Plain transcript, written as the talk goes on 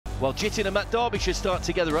Well, Jittin and Matt Derbyshire start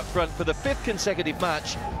together up front for the 5th consecutive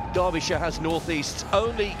match. Derbyshire has NorthEast's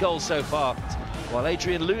only goal so far, while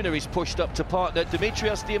Adrian Luna is pushed up to partner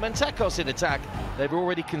Dimitrios Diamantakos in attack. They've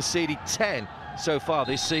already conceded 10 so far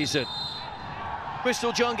this season.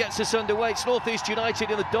 Bristol John gets us underway. It's NorthEast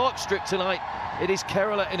United in the dark strip tonight. It is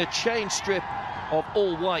Kerala in a chain strip of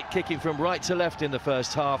all white, kicking from right to left in the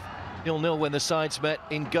first half. 0-0 when the sides met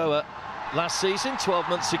in Goa last season, 12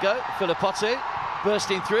 months ago. Guwahati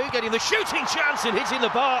bursting through, getting the shooting chance and hitting the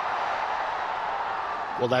bar.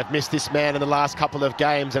 Well, they've missed this man in the last couple of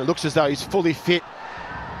games, and it looks as though he's fully fit.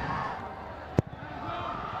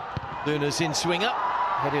 Luna's in swinger,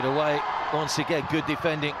 headed away once again. Good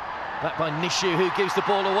defending. Back by Nishu, who gives the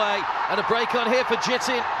ball away. And a break on here for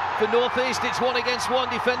Jittin. For NorthEast, it's 1 against 1.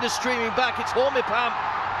 Defender streaming back. It's Hormipam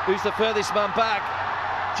who's the furthest man back.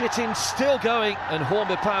 Jittin still going, and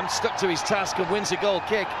Hormipam stuck to his task and wins a goal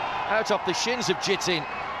kick out off the shins of Jittin.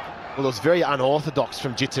 Well, it was very unorthodox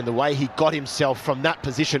from Jittin, the way he got himself from that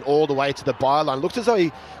position all the way to the byline. Looked as though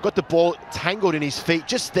he got the ball tangled in his feet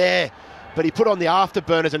just there, but he put on the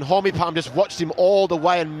afterburners, and Hormipam just watched him all the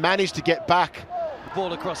way and managed to get back.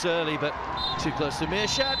 Ball across early, but too close to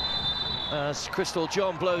Mirshad, as Crystal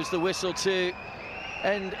John blows the whistle to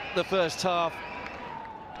end the first half.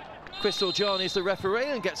 Crystal John is the referee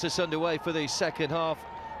and gets us underway for the second half.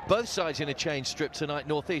 Both sides in a change strip tonight.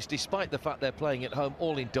 NorthEast, despite the fact they're playing at home,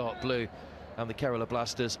 all in dark blue, and the Kerala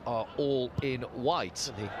Blasters are all in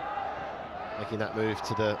white. Making that move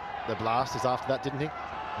to the Blasters after that, didn't he?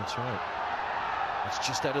 That's right. It's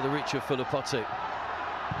just out of the reach of Guwahati.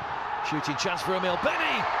 Shooting chance for Emil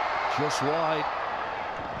Benny, just wide.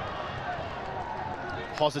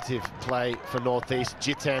 Positive play for NorthEast.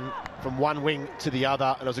 Jittin from one wing to the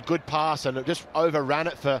other, and it was a good pass, and it just overran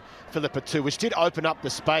it for Philippa too, which did open up the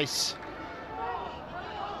space.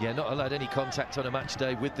 Yeah, not allowed any contact on a match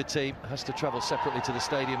day with the team. Has to travel separately to the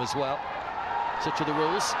stadium as well. Such are the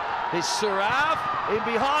rules. Here's Sarav in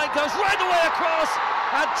behind, goes right the way across,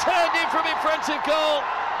 and turned in from in front of goal.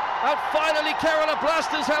 And finally, Kerala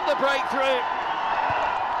Blasters have the breakthrough.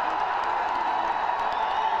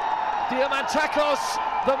 Diamantakos,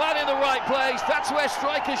 the man in the right place. That's where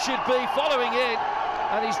strikers should be, following in.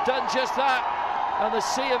 And he's done just that. And the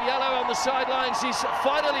sea of yellow on the sidelines is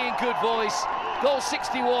finally in good voice. Goal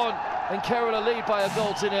 61, and Kerala lead by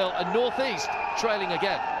 1-0, and NorthEast trailing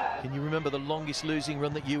again. Can you remember the longest losing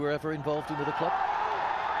run that you were ever involved in with the club?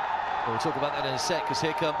 Well, we'll talk about that in a sec, because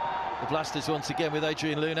here come the Blasters once again with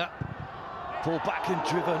Adrian Luna. Ball back and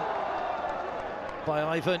driven by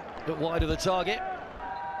Ivan, but wide of the target.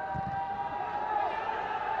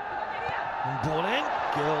 And ball in.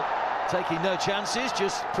 Gill taking no chances,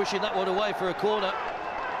 just pushing that one away for a corner.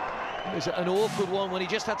 It was an awkward one when he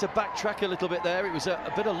just had to backtrack a little bit there. It was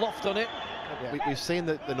a bit of loft on it. Yeah. We've seen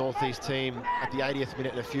the NorthEast team at the 80th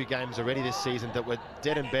minute in a few games already this season that were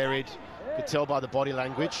dead and buried. Could tell by the body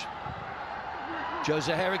language. Joe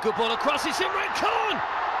Zahara, good ball across, it's Imran Khan!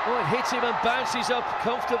 Oh, it hits him and bounces up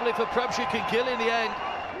comfortably for Prabhshik and Gill in the end.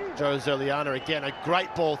 Joe Zoliana again, a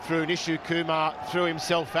great ball through. Nishu Kumar threw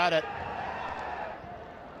himself at it.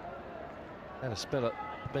 And a spell at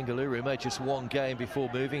Bengaluru, made just one game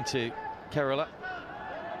before moving to Kerala.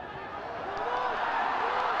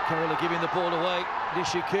 Kerala giving the ball away.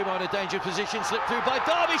 Nishu Kumar in a dangerous position, slipped through by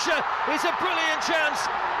Derbyshire. It's a brilliant chance.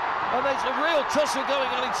 And there's a real tussle going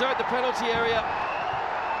on inside the penalty area.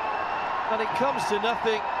 And it comes to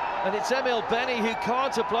nothing. And it's Emil Benny who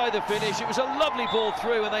can't apply the finish. It was a lovely ball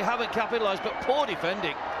through, and they haven't capitalised, but poor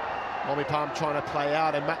defending. Hormipam trying to play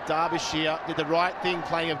out, and Matt Derbyshire did the right thing,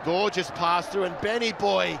 playing a gorgeous pass through, and Benny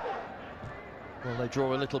boy. Well, they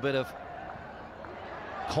draw a little bit of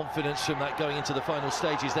confidence from that going into the final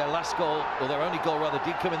stages. Their last goal, or their only goal rather,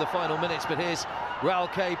 did come in the final minutes, but here's Raul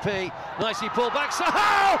KP, nicely pulled back,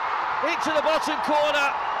 Sahal into the bottom corner,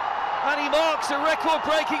 and he marks a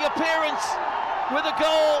record-breaking appearance with a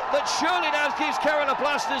goal that surely now gives Kerala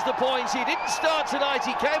Blasters the points. He didn't start tonight,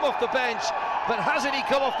 he came off the bench, but hasn't he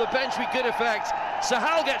come off the bench with good effect?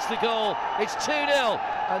 Sahal gets the goal, it's 2-0,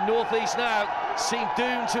 and NorthEast now seem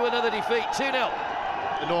doomed to another defeat, 2-0.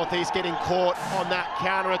 The NorthEast getting caught on that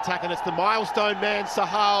counter-attack, and it's the milestone man,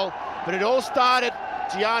 Sahal. But it all started,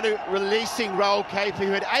 Gianu releasing Raul KP,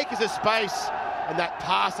 who had acres of space, and that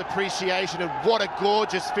pass appreciation, and what a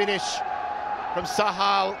gorgeous finish from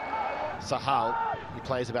Sahal. Sahal, he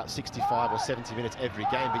plays about 65 or 70 minutes every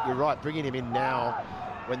game, but you're right, bringing him in now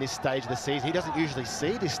when this stage of the season, he doesn't usually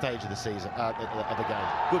see this stage of the season, of the game.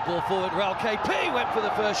 Good ball forward, Raul KP went for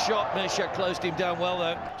the first shot, Mirshad closed him down well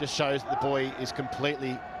though. Just shows the boy is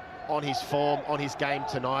completely on his form, on his game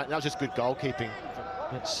tonight, and that was just good goalkeeping.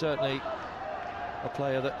 It's certainly a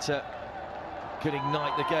player that could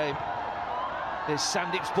ignite the game. There's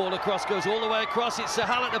Sandip's ball across, goes all the way across. It's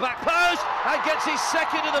Sahal at the back post and gets his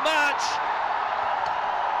second of the match.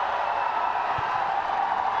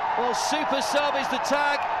 Well, super sub is the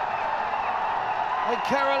tag, and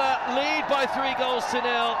Kerala lead by 3 goals to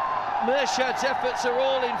 0. Murshad's efforts are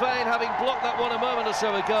all in vain, having blocked that one a moment or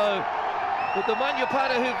so ago. But the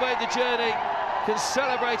Manyapada who've made the journey can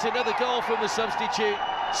celebrate another goal from the substitute.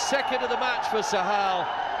 Second of the match for Sahal.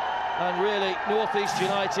 And really, NorthEast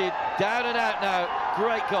United down and out now.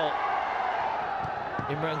 Great goal.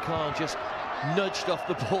 Imran Khan just nudged off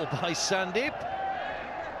the ball by Sandip.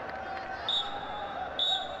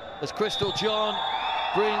 As Crystal John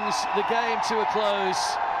brings the game to a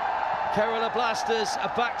close. Kerala Blasters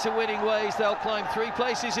are back to winning ways. They'll climb 3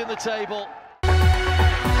 places in the table.